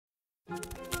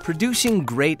Producing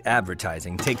great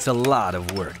advertising takes a lot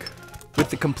of work. With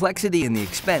the complexity and the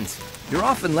expense, you're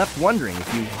often left wondering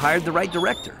if you hired the right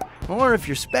director or if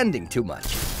you're spending too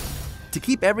much. To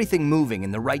keep everything moving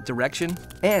in the right direction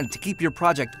and to keep your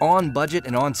project on budget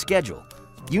and on schedule,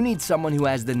 you need someone who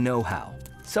has the know-how,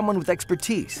 someone with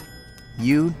expertise.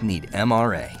 You need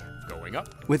MRA. Going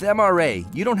up. With MRA,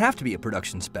 you don't have to be a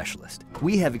production specialist.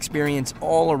 We have experience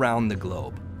all around the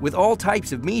globe with all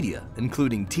types of media,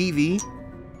 including TV,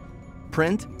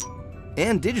 print,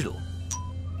 and digital.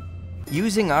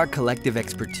 Using our collective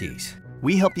expertise,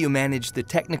 we help you manage the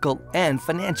technical and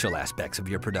financial aspects of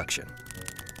your production.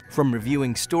 From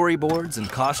reviewing storyboards and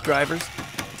cost drivers,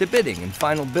 to bidding and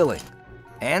final billing.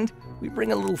 And we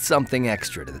bring a little something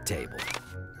extra to the table.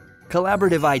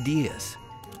 Collaborative ideas,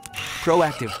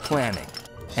 proactive planning,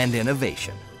 and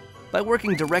innovation. By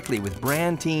working directly with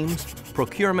brand teams,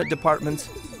 procurement departments,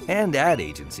 and ad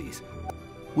agencies,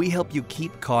 we help you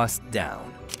keep costs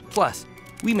down. Plus,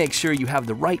 we make sure you have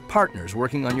the right partners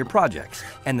working on your projects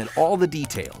and that all the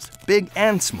details, big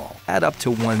and small, add up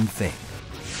to one thing.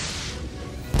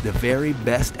 The very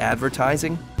best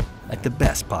advertising at the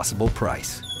best possible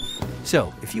price.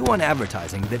 So, if you want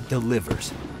advertising that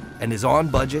delivers and is on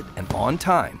budget and on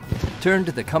time, turn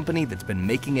to the company that's been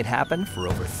making it happen for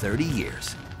over 30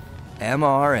 years.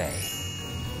 MRA.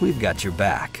 We've got your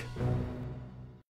back.